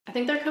I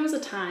think there comes a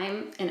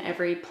time in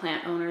every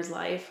plant owner's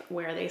life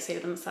where they say to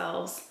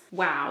themselves,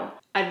 wow,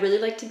 I'd really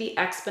like to be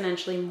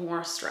exponentially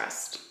more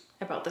stressed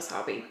about this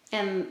hobby.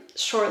 And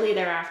shortly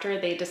thereafter,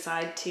 they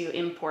decide to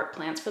import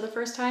plants for the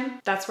first time.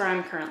 That's where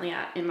I'm currently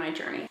at in my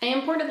journey. I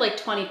imported like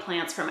 20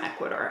 plants from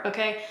Ecuador,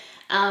 okay?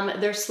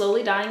 They're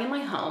slowly dying in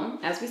my home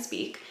as we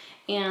speak,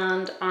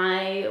 and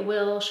I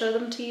will show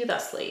them to you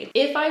thusly.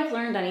 If I've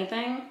learned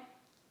anything,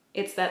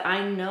 it's that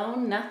I know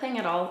nothing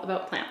at all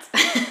about plants.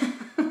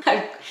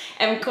 I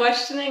am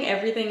questioning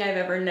everything I've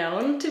ever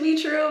known to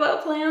be true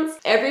about plants.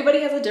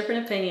 Everybody has a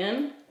different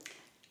opinion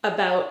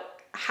about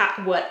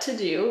what to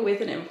do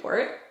with an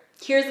import.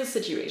 Here's the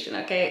situation,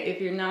 okay?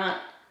 If you're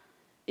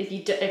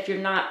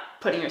not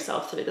putting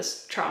yourself through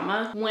this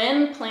trauma,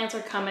 when plants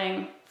are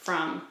coming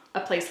from a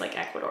place like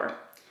Ecuador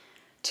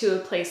to a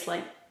place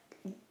like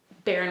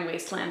barren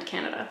wasteland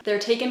Canada, they're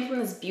taken from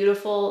this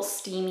beautiful,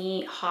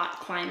 steamy, hot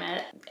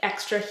climate,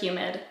 extra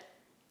humid,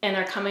 and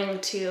they're coming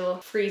to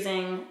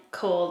freezing,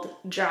 cold,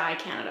 dry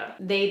Canada.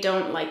 They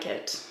don't like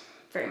it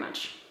very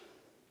much.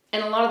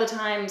 And a lot of the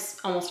times,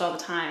 almost all the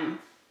time,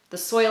 the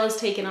soil is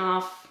taken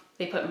off,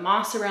 they put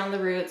moss around the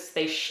roots,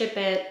 they ship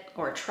it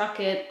or truck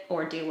it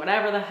or do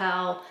whatever the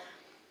hell.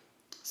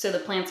 So the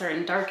plants are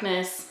in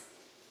darkness,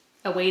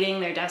 awaiting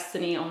their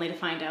destiny, only to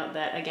find out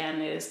that,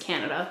 again, it is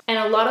Canada. And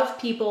a lot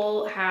of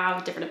people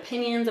have different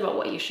opinions about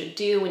what you should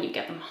do when you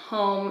get them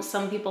home.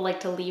 Some people like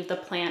to leave the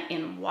plant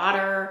in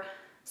water.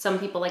 Some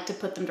people like to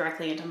put them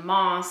directly into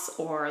moss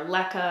or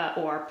leca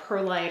or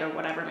perlite or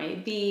whatever it may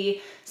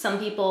be. Some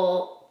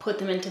people put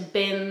them into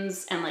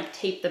bins and like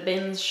tape the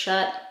bins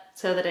shut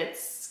so that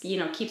it's, you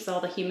know, keeps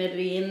all the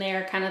humidity in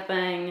there kind of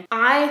thing.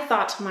 I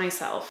thought to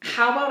myself,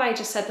 how about I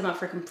just set them up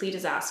for complete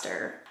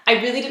disaster?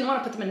 I really didn't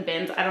want to put them in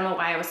bins. I don't know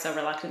why I was so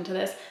reluctant to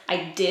this.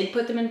 I did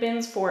put them in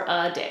bins for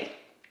a day,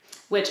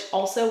 which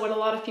also what a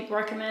lot of people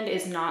recommend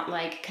is not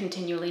like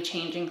continually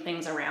changing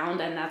things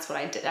around. And that's what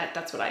I did.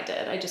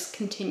 I just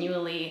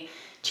continually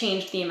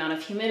changed the amount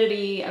of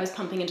humidity I was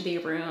pumping into the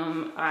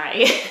room.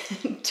 I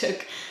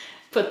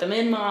put them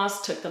in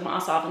moss, took the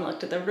moss off and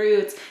looked at the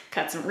roots,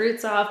 cut some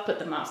roots off, put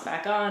the moss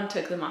back on,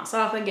 took the moss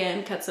off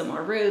again, cut some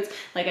more roots.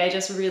 Like I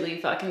just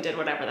really fucking did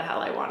whatever the hell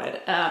I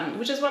wanted,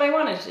 which is what I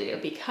wanted to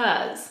do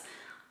because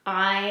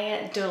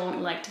I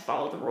don't like to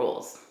follow the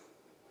rules.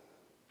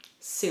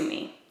 Sue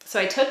me. So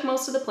I took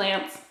most of the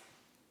plants,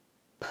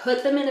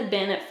 put them in a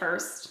bin at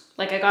first.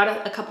 Like I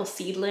got a couple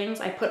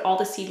seedlings. I put all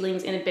the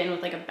seedlings in a bin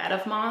with like a bed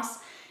of moss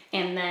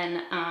and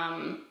then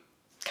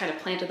kind of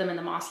planted them in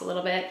the moss a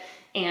little bit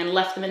and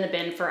left them in the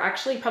bin for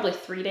actually probably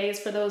 3 days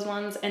for those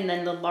ones. And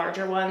then the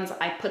larger ones,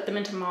 I put them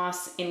into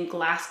moss in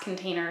glass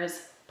containers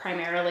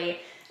primarily,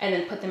 and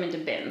then put them into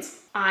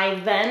bins.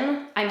 I'm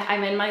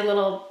in my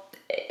little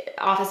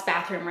office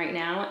bathroom right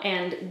now,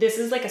 and this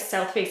is like a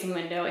south-facing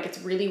window. It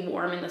gets really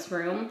warm in this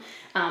room,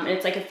 and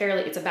it's like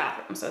it's a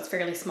bathroom, so it's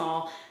fairly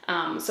small.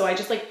 So I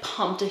just like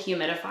pumped a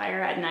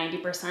humidifier at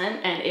 90%,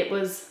 and it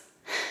was,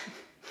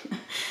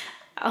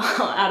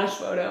 I'll add a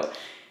photo,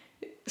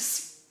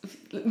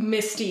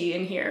 misty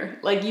in here.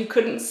 Like you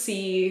couldn't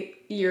see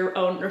your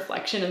own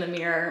reflection in the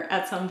mirror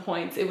at some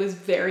points. It was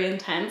very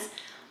intense.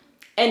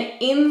 And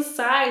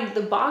inside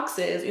the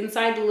boxes,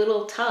 inside the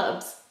little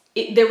tubs,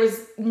 there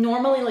was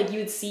normally like you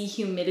would see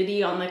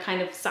humidity on the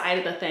kind of side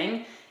of the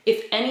thing.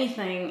 If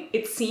anything,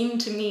 it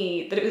seemed to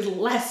me that it was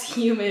less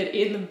humid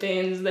in the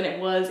bins than it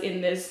was in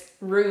this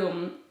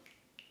room.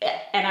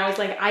 And I was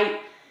like, I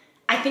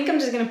think I'm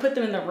just gonna put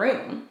them in the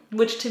room,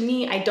 which to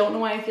me, I don't know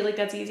why I feel like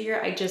that's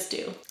easier, I just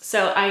do.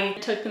 So I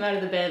took them out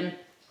of the bin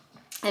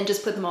and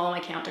just put them all on my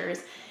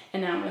counters.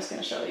 And now I'm just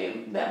gonna show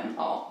you them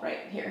all right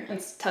here and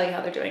tell you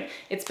how they're doing.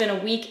 It's been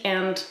a week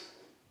and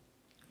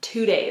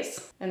 2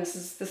 days, and this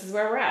is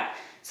where we're at.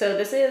 So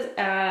this is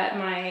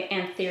my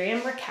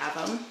anthurium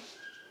recavum.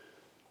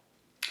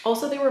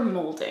 Also, they were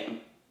molding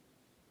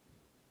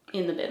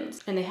in the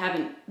bins, and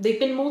they've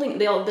been molding.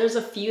 There's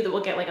a few that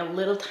will get like a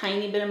little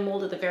tiny bit of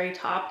mold at the very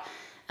top,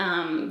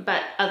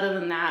 but other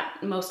than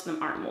that, most of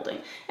them aren't molding.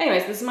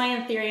 Anyways, this is my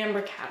anthurium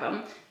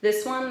recavum.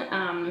 This one,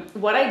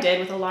 what I did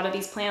with a lot of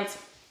these plants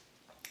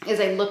is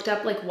I looked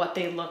up like what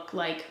they look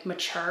like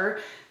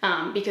mature,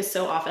 because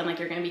so often like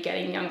you're gonna be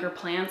getting younger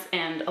plants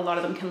and a lot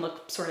of them can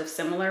look sort of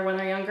similar when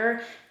they're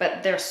younger,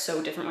 but they're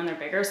so different when they're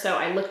bigger. So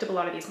I looked up a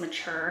lot of these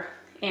mature,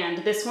 and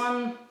this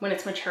one, when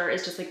it's mature,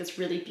 is just like this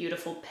really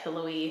beautiful,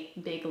 pillowy,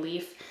 big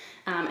leaf.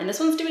 And this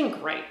one's doing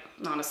great,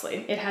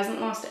 honestly. It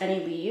hasn't lost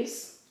any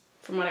leaves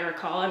from what I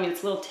recall. I mean,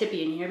 it's a little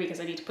tippy in here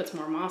because I need to put some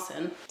more moss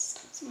in.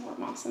 Stuff some more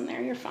moss in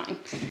there, you're fine.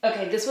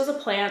 Okay, this was a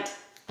plant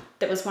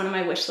that was one of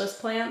my wish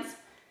list plants,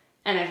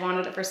 and I've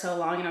wanted it for so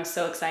long and I was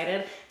so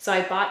excited. So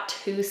I bought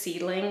 2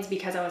 seedlings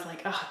because I was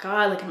like, oh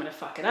God, like I'm gonna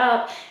fuck it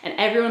up. And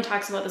everyone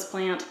talks about this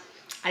plant.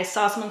 I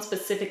saw someone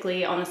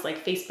specifically on this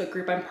like Facebook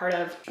group I'm part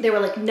of. They were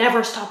like,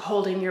 never stop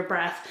holding your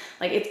breath.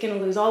 Like it's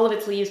gonna lose all of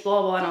its leaves,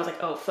 blah, blah. And I was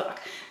like, oh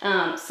fuck.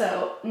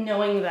 So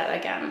knowing that,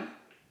 again,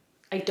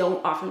 I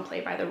don't often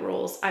play by the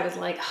rules, I was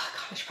like, oh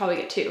God, I should probably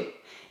get 2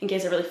 in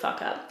case I really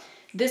fuck up.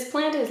 This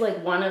plant is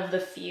like one of the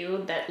few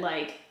that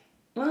like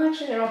well,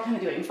 actually they're all kind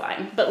of doing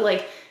fine, but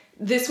like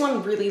this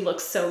one really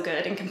looks so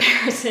good in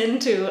comparison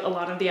to a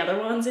lot of the other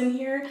ones in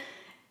here.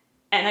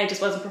 And I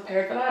just wasn't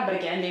prepared for that, but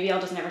again, maybe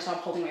I'll just never stop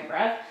holding my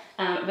breath.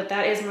 But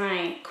that is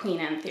my queen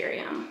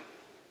anthurium.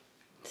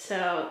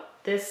 So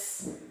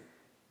this,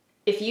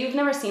 if you've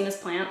never seen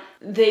this plant,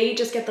 they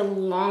just get the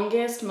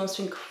longest, most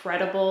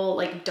incredible,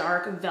 like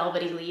dark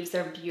velvety leaves.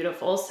 They're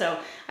beautiful. So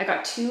I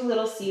got 2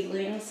 little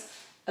seedlings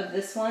of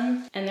this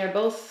one, and they're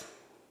both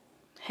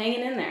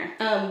hanging in there.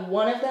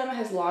 One of them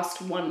has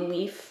lost 1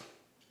 leaf,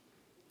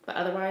 but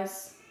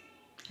otherwise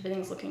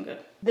everything's looking good.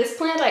 This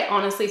plant, I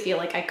honestly feel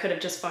like I could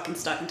have just fucking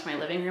stuck into my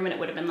living room and it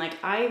would have been like,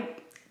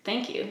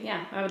 thank you.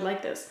 Yeah, I would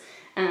like this.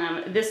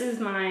 This is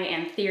my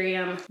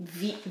anthurium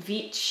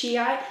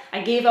veitchii.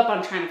 I gave up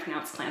on trying to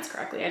pronounce plants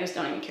correctly. I just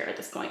don't even care at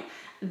this point.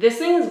 This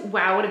thing is,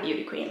 wow, what a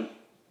beauty queen.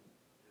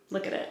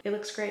 Look at it. It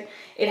looks great.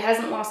 It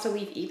hasn't lost a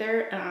leaf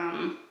either.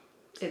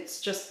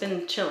 It's just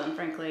been chilling,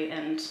 frankly,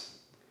 and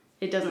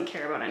it doesn't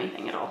care about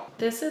anything at all.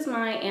 This is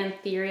my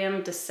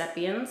anthurium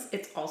decipiens.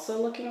 It's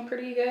also looking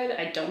pretty good.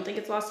 I don't think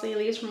it's lost any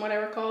leaves from what I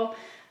recall.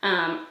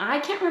 I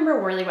can't remember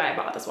really why I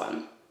bought this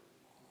one.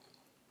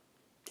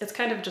 It's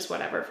kind of just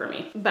whatever for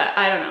me, but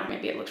I don't know.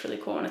 Maybe it looks really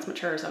cool when it's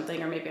mature or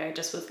something, or maybe I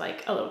just was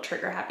like a little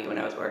trigger happy when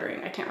I was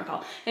ordering. I can't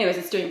recall. Anyways,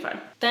 it's doing fine.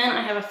 Then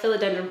I have a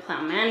philodendron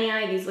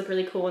plowmanii. These look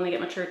really cool when they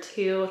get mature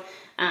too.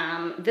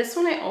 This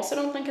one I also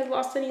don't think has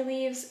lost any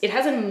leaves. It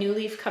has a new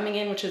leaf coming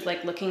in, which is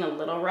like looking a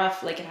little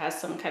rough, like it has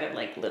some kind of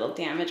like little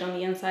damage on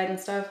the inside and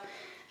stuff.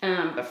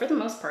 But for the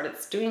most part,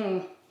 it's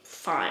doing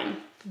fine.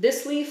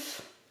 This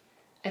leaf,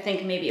 I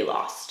think maybe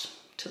lost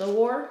to the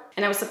war.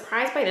 And I was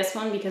surprised by this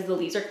one because the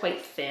leaves are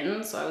quite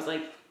thin. So I was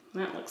like,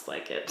 that looks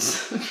like it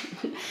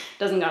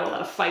doesn't got a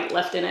lot of fight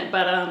left in it,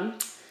 but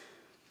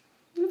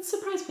it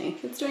surprised me.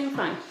 It's doing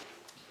fine.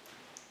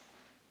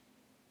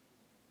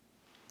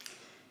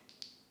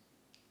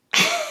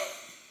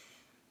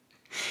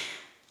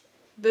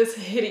 This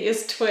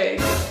hideous twig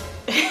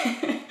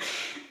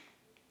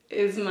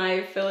is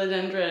my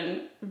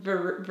philodendron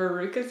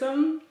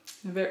verrucosum.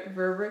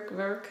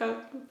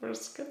 Verrucosum.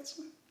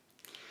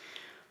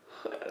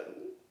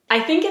 I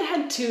think it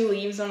had 2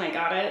 leaves when I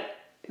got it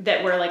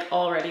that were like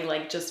already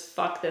like just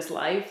fuck this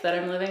life that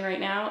I'm living right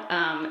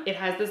now. It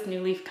has this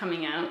new leaf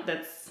coming out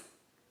that's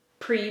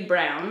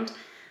pre-browned.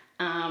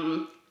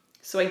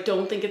 So I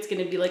don't think it's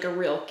gonna be like a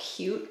real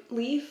cute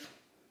leaf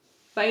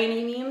by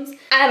any means.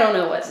 I don't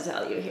know what to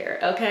tell you here,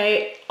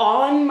 okay?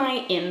 On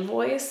my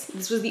invoice,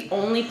 this was the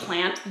only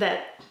plant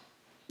that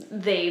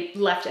they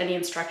left any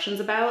instructions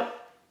about.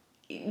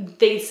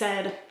 They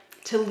said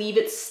to leave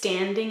it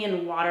standing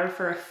in water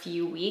for a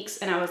few weeks,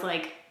 and I was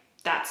like,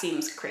 that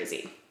seems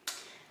crazy.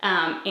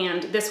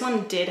 And this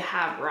one did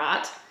have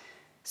rot,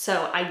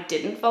 so I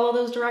didn't follow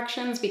those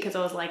directions because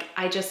I was like,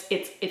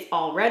 it's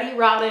already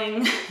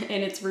rotting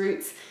in its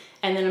roots,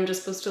 and then I'm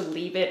just supposed to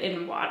leave it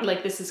in water.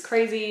 Like, this is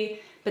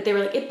crazy. But they were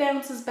like, it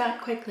bounces back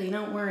quickly,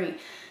 don't worry.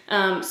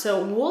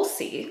 So we'll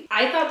see.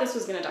 I thought this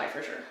was gonna die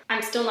for sure.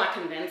 I'm still not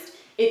convinced.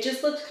 It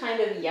just looked kind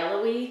of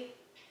yellowy.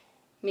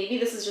 Maybe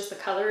this is just the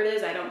color it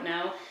is, I don't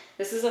know.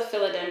 This is a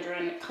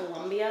philodendron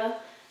Columbia.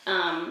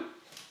 And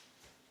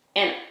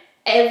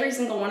every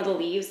single one of the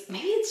leaves,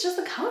 maybe it's just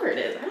the color it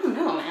is, I don't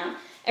know, man.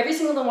 Every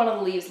single one of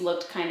the leaves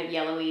looked kind of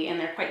yellowy and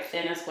they're quite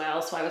thin as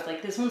well. So I was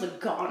like, this one's a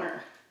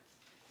goner.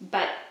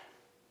 But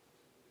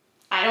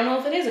I don't know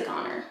if it is a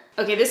goner.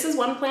 Okay, this is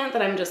one plant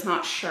that I'm just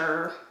not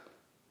sure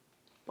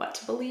what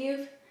to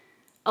believe.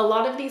 A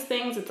lot of these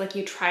things, it's like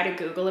you try to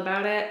Google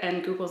about it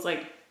and Google's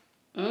like,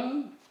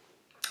 I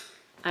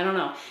don't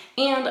know.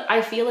 And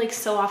I feel like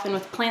so often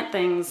with plant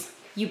things,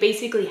 you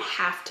basically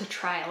have to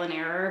trial and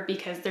error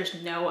because there's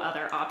no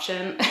other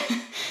option.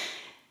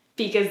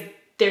 Because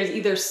there's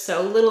either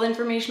so little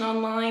information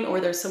online or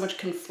there's so much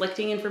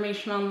conflicting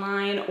information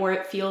online, or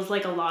it feels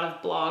like a lot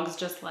of blogs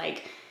just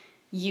like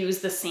use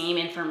the same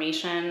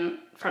information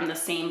from the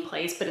same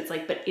place, but it's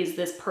like, but is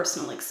this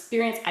personal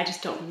experience? I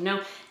just don't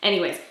know.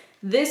 Anyways,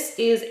 this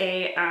is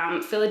a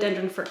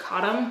philodendron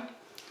furcatum.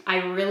 I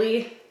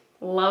really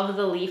love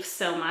the leaf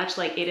so much.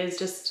 Like, it is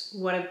just,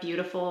 what a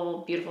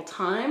beautiful, beautiful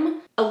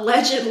time.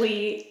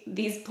 Allegedly,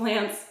 these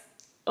plants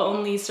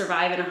only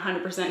survive in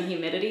 100%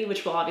 humidity,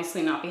 which will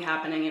obviously not be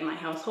happening in my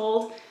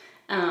household.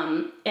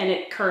 And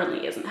it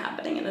currently isn't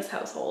happening in this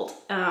household.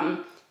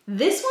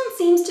 This one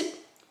seems to,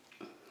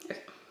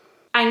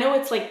 I know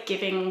it's like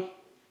giving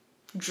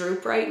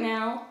droop right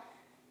now.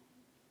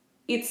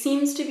 It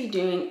seems to be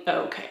doing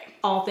okay,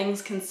 all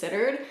things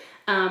considered.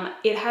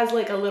 It has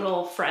like a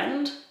little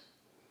friend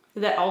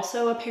that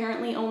also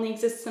apparently only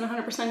exists in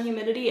 100%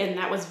 humidity, and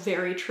that was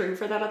very true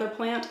for that other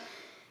plant.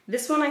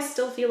 This one, I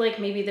still feel like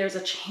maybe there's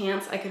a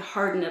chance I could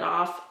harden it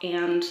off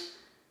and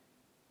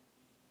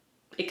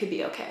it could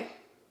be okay.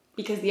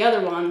 Because the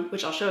other one,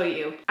 which I'll show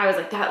you, I was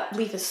like, that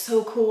leaf is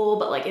so cool,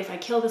 but like if I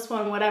kill this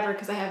one, whatever,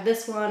 because I have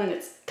this one and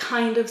it's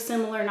kind of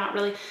similar, not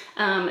really,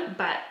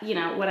 but you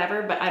know,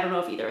 whatever. But I don't know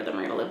if either of them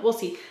are gonna live, we'll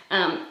see.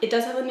 It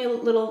does have a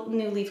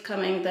new leaf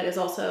coming that is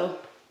also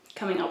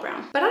coming out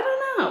brown, but I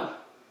don't know.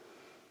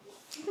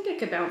 I think it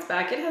could bounce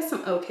back. It has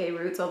some okay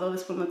roots, although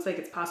this one looks like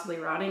it's possibly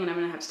rotting and I'm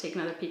gonna have to take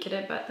another peek at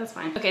it, but that's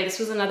fine. Okay, this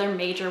was another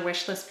major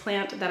wish list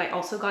plant that I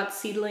also got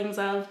seedlings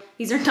of.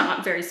 These are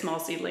not very small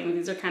seedlings.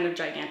 These are kind of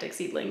gigantic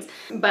seedlings.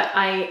 But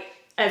I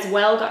as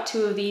well got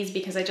 2 of these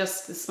because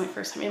this is my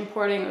first time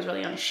importing. I was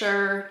really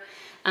unsure.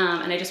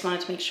 And I just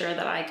wanted to make sure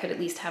that I could at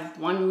least have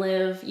one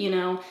live, you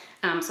know?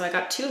 So I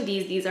got 2 of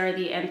these. These are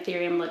the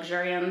anthurium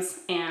luxurians,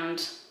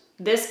 and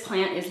this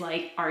plant is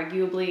like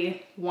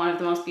arguably one of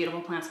the most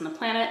beautiful plants on the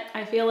planet.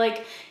 I feel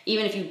like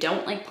even if you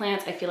don't like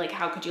plants, I feel like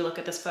how could you look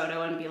at this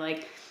photo and be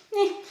like,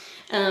 eh.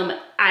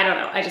 I don't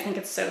know. I just think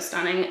it's so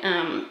stunning.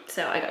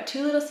 So I got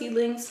 2 little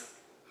seedlings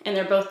and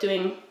they're both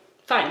doing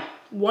fine.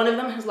 One of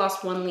them has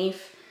lost 1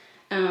 leaf.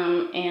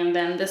 And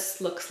then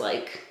this looks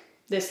like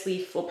this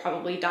leaf will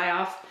probably die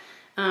off.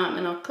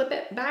 And I'll clip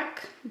it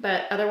back,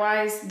 but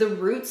otherwise the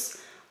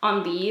roots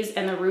on these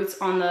and the roots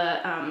on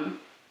the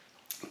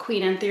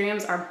queen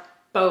anthuriums are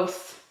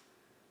both,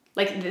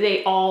 like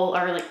they all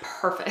are like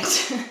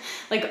perfect.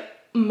 Like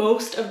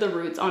most of the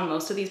roots on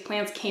most of these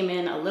plants came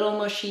in a little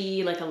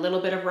mushy, like a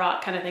little bit of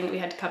rot kind of thing that we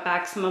had to cut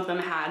back. Some of them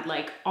had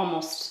like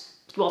almost,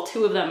 well,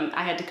 2 of them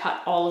I had to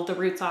cut all of the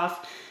roots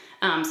off.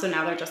 So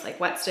now they're just like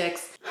wet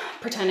sticks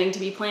pretending to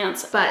be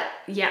plants. But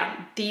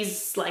yeah,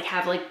 these like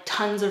have like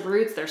tons of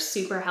roots. They're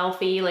super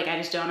healthy. Like I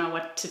just don't know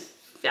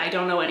I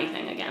don't know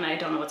anything. Again, I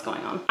don't know what's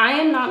going on. I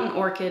am not an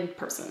orchid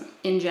person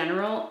in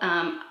general.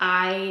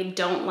 I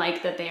don't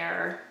like that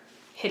they're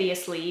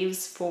hideous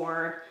leaves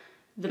for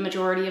the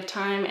majority of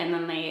time and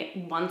then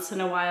they once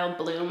in a while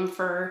bloom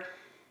for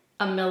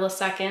a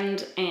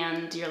millisecond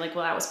and you're like,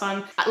 well, that was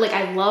fun. Like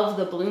I love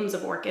the blooms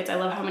of orchids. I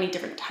love how many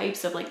different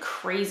types of like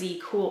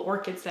crazy cool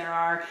orchids there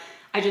are.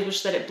 I just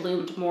wish that it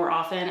bloomed more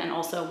often and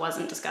also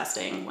wasn't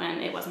disgusting when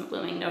it wasn't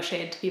blooming. No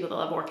shade to people that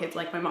love orchids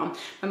like my mom.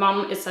 My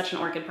mom is such an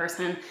orchid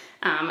person.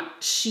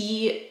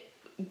 She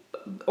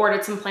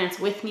ordered some plants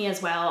with me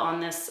as well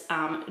on this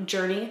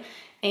journey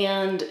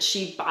and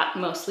she bought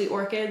mostly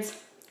orchids.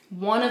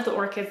 One of the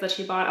orchids that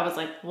she bought, I was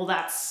like, well,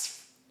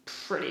 that's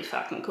pretty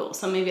fucking cool.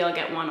 So maybe I'll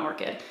get 1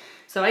 orchid.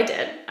 So I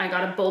did. I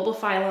got a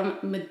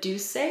bulbophyllum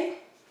medusae.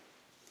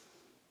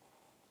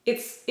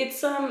 It's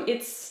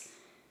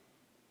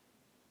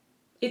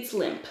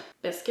limp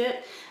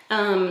biscuit.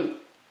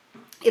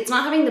 It's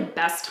not having the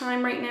best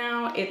time right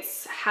now.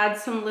 It's had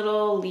some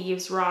little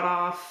leaves rot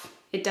off.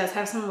 It does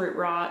have some root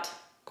rot,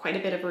 quite a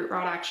bit of root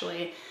rot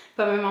actually.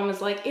 But my mom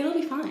was like, it'll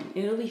be fine.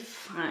 It'll be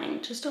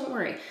fine. Just don't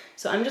worry.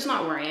 So I'm just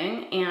not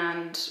worrying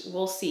and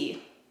we'll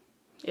see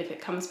if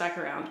it comes back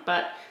around.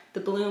 But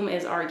the bloom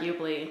is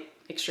arguably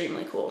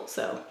extremely cool.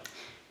 So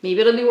maybe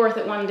it'll be worth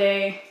it one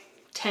day,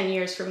 10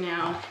 years from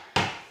now,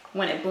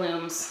 when it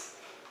blooms.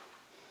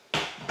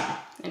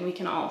 And we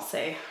can all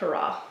say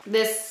hurrah.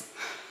 This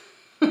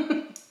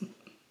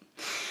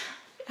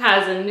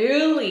has a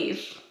new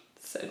leaf,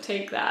 so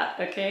take that,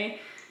 okay?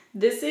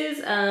 This is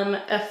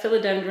a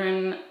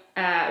philodendron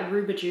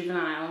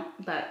rubrijuvenile,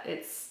 but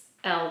it's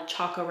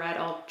choco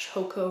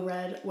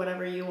red,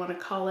 whatever you want to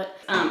call it.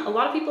 A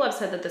lot of people have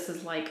said that this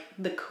is like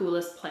the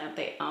coolest plant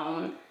they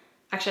own.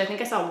 Actually, I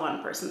think I saw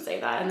one person say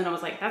that and then I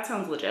was like, that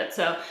sounds legit.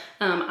 So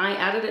I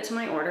added it to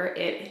my order.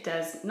 It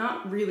does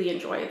not really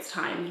enjoy its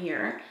time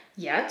here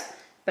yet,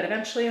 but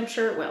eventually I'm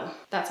sure it will.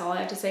 That's all I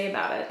have to say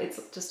about it. It's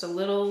just a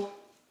little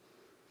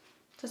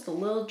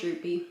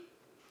droopy.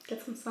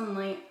 Get some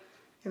sunlight.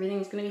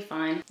 Everything's gonna be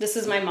fine. This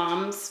is my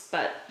mom's,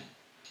 but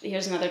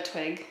here's another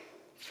twig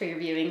for your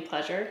viewing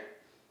pleasure.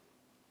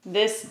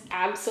 This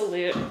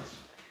absolute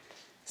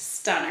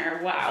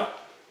stunner, wow.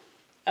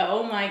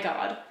 Oh my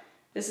God.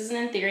 This is an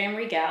anthurium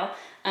regale.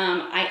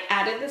 I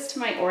added this to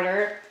my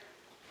order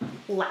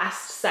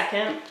last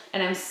second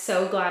and I'm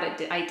so glad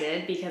I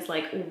did because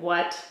like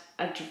what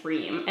a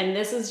dream. And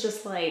this is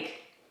just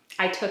like,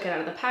 I took it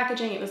out of the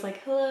packaging. It was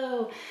like,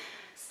 hello,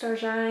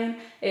 starshine.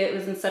 It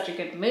was in such a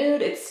good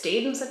mood. It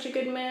stayed in such a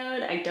good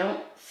mood. I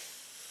don't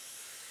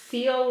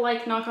feel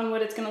like, knock on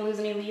wood, it's gonna lose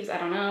any leaves. I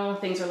don't know.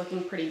 Things are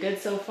looking pretty good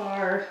so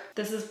far.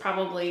 This is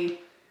probably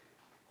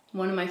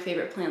one of my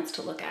favorite plants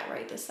to look at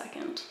right this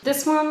second.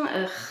 This one,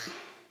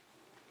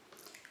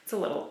 it's a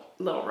little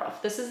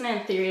rough. This is an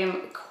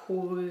anthurium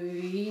queremalense.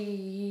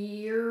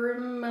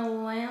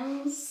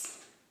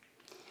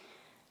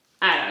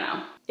 I don't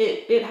know.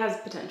 It has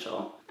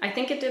potential. I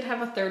think it did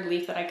have a 3rd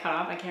leaf that I cut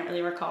off. I can't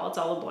really recall. It's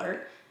all a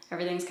blur.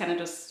 Everything's kind of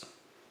just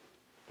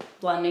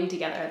blending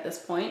together at this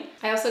point.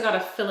 I also got a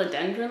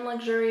philodendron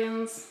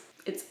luxurians.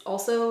 It's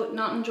also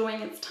not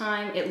enjoying its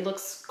time. It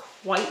looks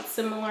quite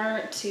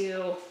similar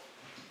to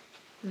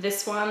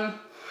this one.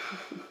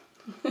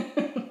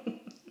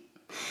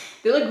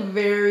 They look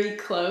very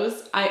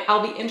close.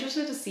 I'll be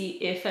interested to see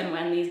if and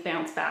when these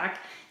bounce back,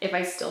 if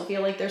I still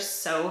feel like they're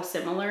so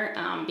similar,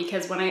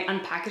 because when I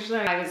unpackaged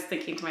them, I was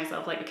thinking to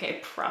myself like, okay, I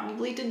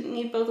probably didn't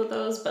need both of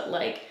those, but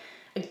like,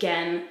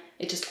 again,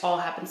 it just all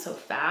happened so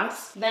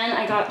fast. Then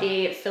I got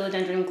a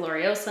philodendron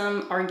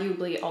gloriosum,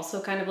 arguably also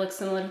kind of looks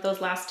similar to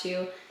those last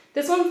 2.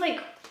 This one's like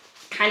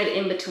kind of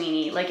in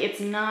betweeny. Like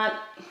it's not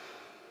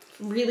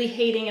really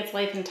hating its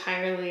life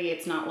entirely.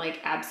 It's not like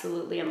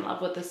absolutely in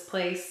love with this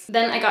place.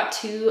 Then I got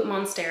two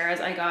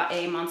monsteras. I got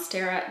a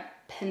monstera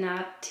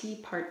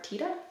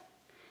pinnatipartita.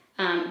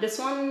 This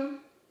one,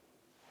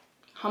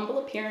 humble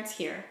appearance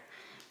here,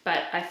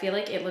 but I feel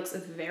like it looks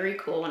very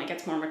cool when it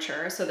gets more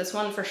mature. So this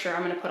one for sure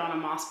I'm gonna put on a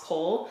moss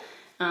pole,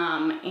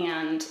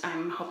 and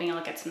I'm hoping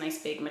I'll get some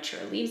nice big mature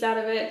leaves out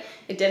of it.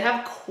 It did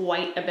have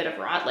quite a bit of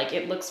rot. Like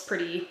it looks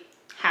pretty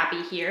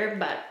happy here,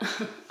 but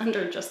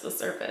under just the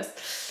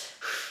surface,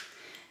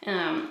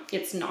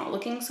 it's not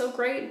looking so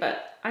great,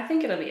 but I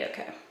think it'll be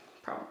okay.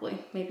 Probably,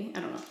 maybe, I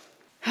don't know.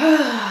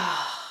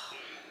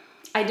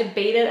 I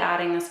debated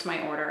adding this to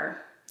my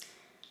order.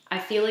 I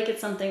feel like it's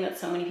something that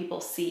so many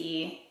people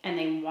see and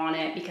they want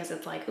it because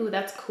it's like, ooh,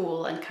 that's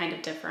cool and kind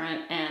of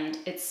different, and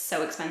it's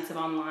so expensive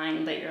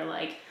online that you're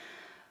like,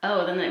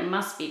 oh, then it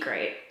must be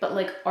great. But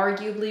like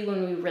arguably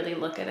when we really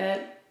look at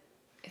it,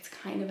 it's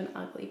kind of an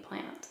ugly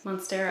plant.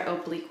 Monstera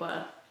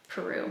obliqua,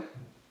 Peru.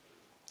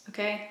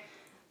 Okay?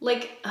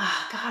 Like,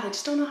 oh God, I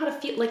just don't know how to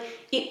feel. Like,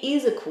 it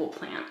is a cool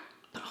plant,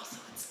 but also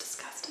it's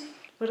disgusting.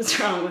 What is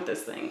wrong with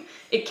this thing?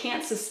 It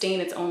can't sustain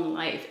its own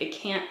life. It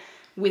can't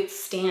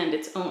withstand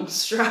its own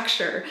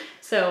structure.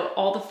 So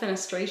all the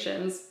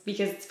fenestrations,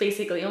 because it's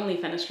basically only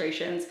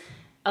fenestrations,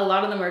 a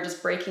lot of them are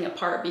just breaking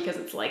apart because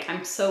it's like,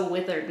 I'm so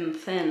withered and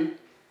thin,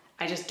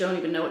 I just don't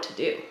even know what to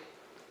do.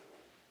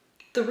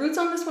 The roots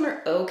on this one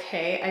are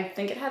okay. I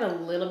think it had a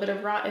little bit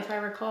of rot if I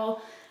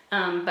recall,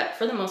 but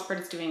for the most part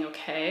it's doing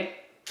okay.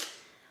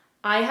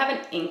 I have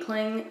an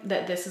inkling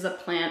that this is a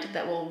plant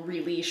that will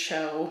really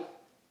show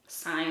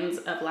signs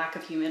of lack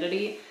of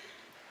humidity.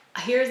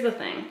 Here's the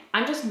thing,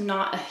 I'm just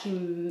not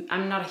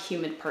I'm not a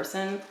humid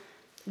person.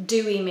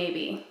 Dewy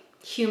maybe,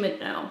 humid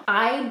no.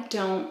 I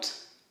don't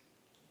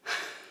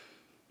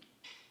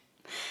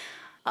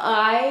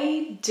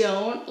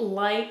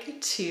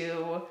like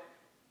to,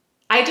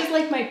 I just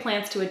like my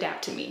plants to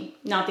adapt to me,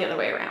 not the other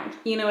way around.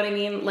 You know what I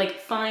mean? Like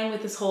fine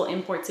with this whole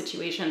import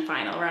situation,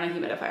 fine, I'll run a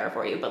humidifier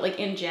for you. But like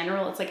in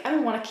general, it's like, I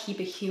don't want to keep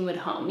a humid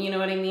home. You know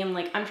what I mean?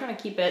 Like I'm trying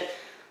to keep it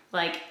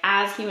like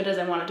as humid as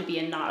I want it to be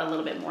and not a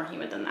little bit more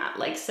humid than that.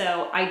 Like,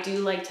 so I do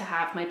like to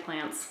have my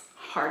plants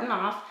harden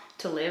off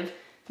to live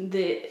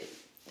the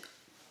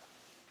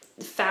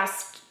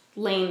fast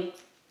lane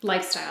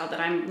lifestyle that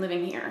I'm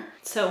living here.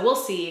 So we'll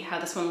see how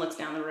this one looks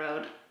down the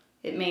road.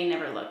 It may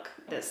never look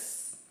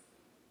this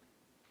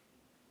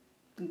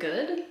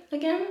good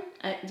again.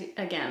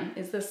 Again,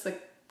 is this a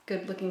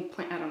good looking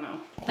plant? I don't know.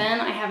 Then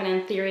I have an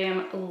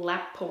anthurium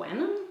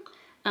lapoanum.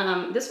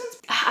 This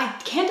one's, I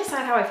can't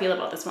decide how I feel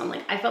about this one.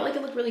 Like I felt like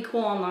it looked really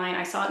cool online.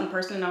 I saw it in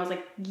person and I was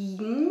like, I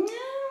don't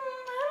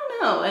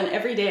know. And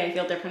every day I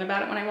feel different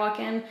about it when I walk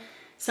in.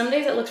 Some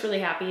days it looks really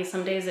happy.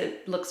 Some days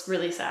it looks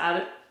really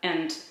sad.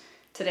 And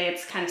today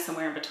it's kind of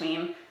somewhere in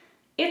between.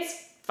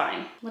 It's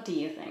fine. What do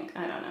you think?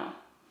 I don't know.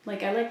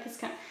 Like I like this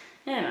kind,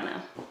 I don't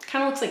know.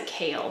 Kind of looks like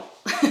kale.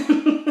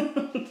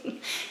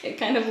 It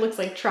kind of looks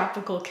like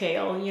tropical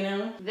kale, you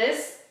know?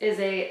 This is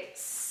a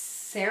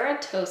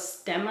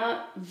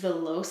ceratostema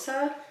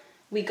villosa.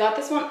 We got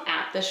this one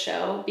at the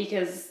show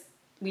because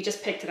we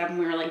just picked it up and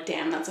we were like,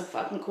 damn, that's a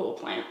fucking cool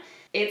plant.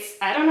 It's,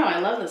 I don't know, I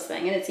love this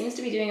thing and it seems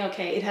to be doing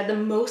okay. It had the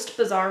most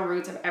bizarre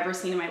roots I've ever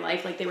seen in my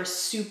life. Like they were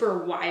super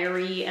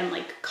wiry and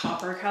like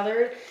copper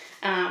colored.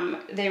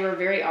 They were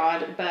very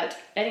odd, but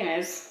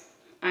anyways,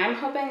 I'm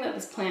hoping that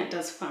this plant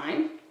does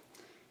fine.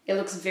 It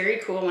looks very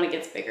cool when it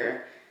gets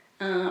bigger.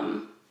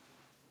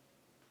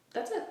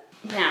 That's it.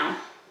 Now,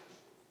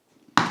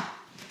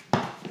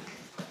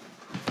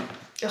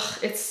 ugh,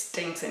 it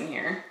stinks in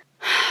here.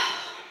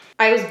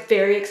 I was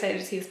very excited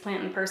to see this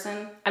plant in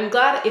person. I'm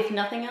glad, if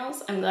nothing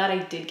else, I'm glad I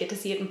did get to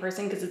see it in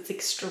person because it's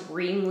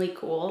extremely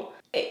cool.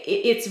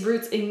 Its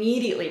roots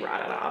immediately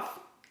rotted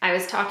off. I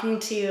was talking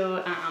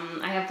to,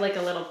 I have like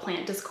a little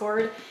plant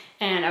Discord,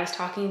 and I was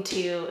talking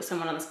to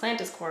someone on this plant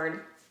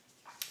Discord,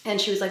 and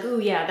she was like,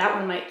 ooh yeah, that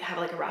one might have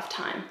like a rough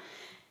time.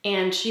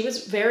 And she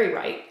was very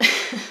right.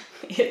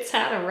 It's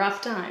had a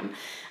rough time.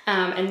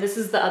 And this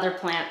is the other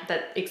plant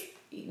that,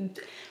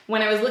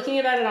 when I was looking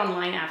about it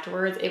online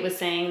afterwards, it was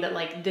saying that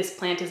like this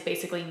plant is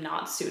basically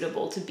not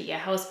suitable to be a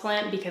house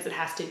plant because it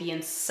has to be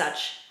in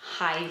such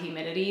high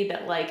humidity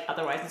that like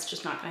otherwise it's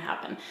just not gonna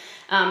happen.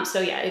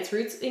 So yeah, its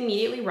roots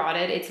immediately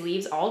rotted, its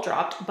leaves all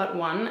dropped, but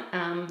one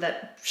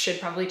that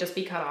should probably just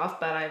be cut off,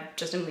 but I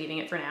just am leaving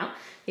it for now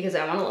because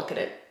I wanna look at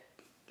it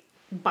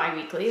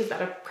bi-weekly. Is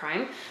that a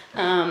crime?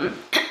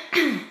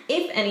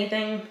 If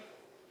anything,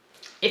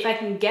 if I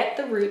can get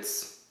the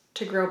roots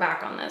to grow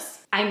back on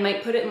this, I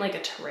might put it in like a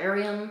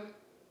terrarium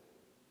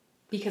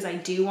because I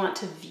do want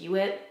to view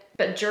it,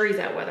 but jury's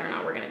out whether or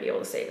not we're gonna be able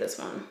to save this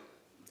one.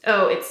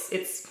 Oh,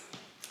 its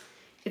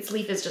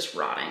leaf is just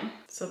rotting,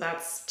 so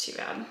that's too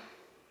bad.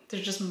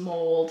 There's just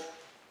mold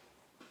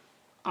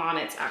on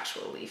its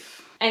actual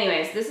leaf.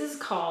 Anyways, this is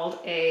called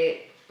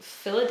a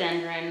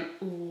philodendron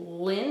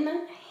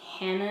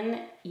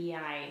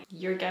lynnhannoniae.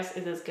 Your guess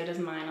is as good as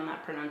mine on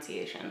that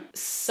pronunciation.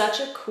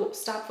 Such a cool,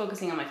 stop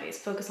focusing on my face,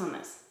 focus on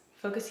this.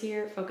 Focus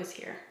here, focus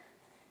here.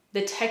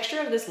 The texture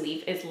of this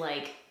leaf is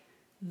like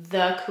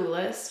the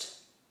coolest.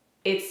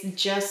 It's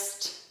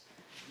just,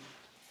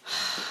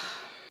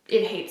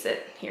 it hates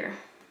it here.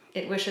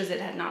 It wishes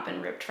it had not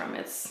been ripped from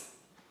its,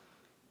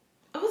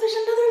 oh, there's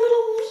another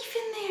little leaf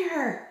in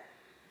there.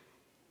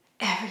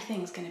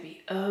 Everything's gonna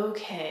be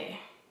okay.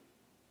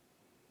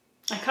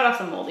 I cut off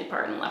the moldy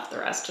part and left the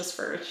rest just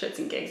for shits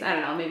and gigs. I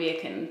don't know, maybe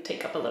it can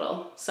take up a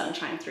little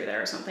sunshine through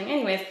there or something.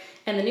 Anyways,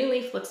 and the new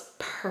leaf looks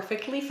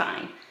perfectly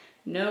fine.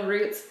 No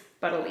roots,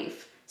 but a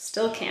leaf.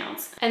 Still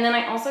counts. And then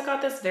I also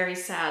got this very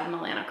sad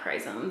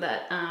melanochrysum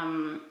that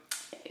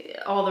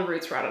all the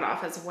roots rotted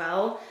off as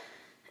well.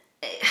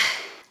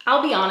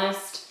 I'll be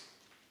honest,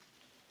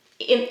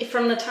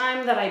 from the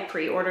time that I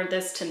pre-ordered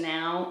this to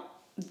now,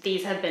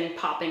 these have been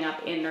popping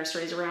up in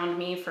nurseries around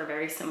me for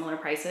very similar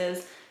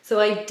prices. So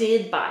I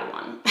did buy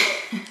one.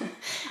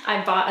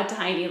 I bought a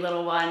tiny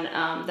little one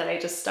that I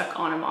just stuck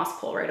on a moss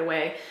pole right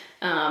away.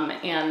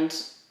 And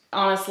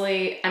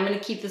honestly, I'm gonna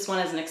keep this one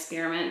as an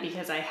experiment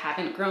because I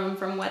haven't grown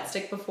from wet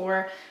stick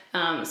before.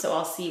 So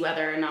I'll see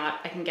whether or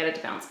not I can get it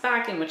to bounce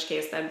back, in which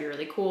case that'd be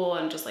really cool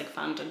and just like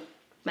fun to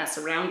mess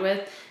around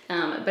with.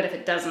 But if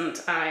it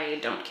doesn't, I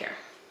don't care.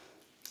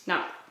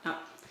 No,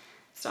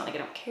 it's not like I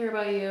don't care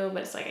about you,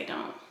 but it's like I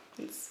don't.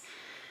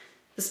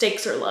 The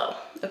stakes are low,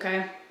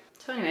 okay?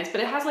 So anyways, but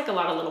it has like a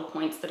lot of little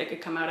points that it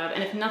could come out of.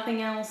 And if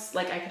nothing else,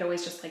 like I could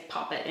always just like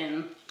pop it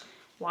in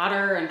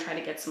water and try to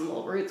get some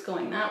little roots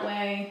going that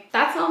way.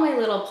 That's all my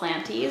little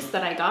planties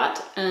that I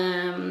got.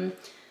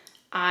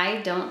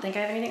 I don't think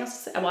I have anything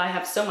else to say. Well, I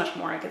have so much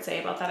more I could say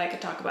about that. I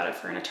could talk about it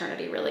for an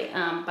eternity, really.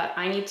 But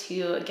I need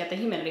to get the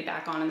humidity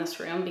back on in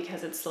this room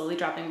because it's slowly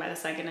dropping by the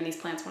second and these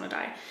plants want to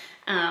die.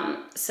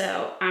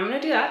 So I'm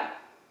gonna do that.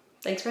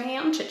 Thanks for hanging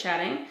out and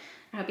chit-chatting.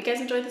 I hope you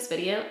guys enjoyed this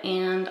video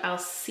and I'll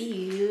see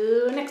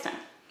you next time.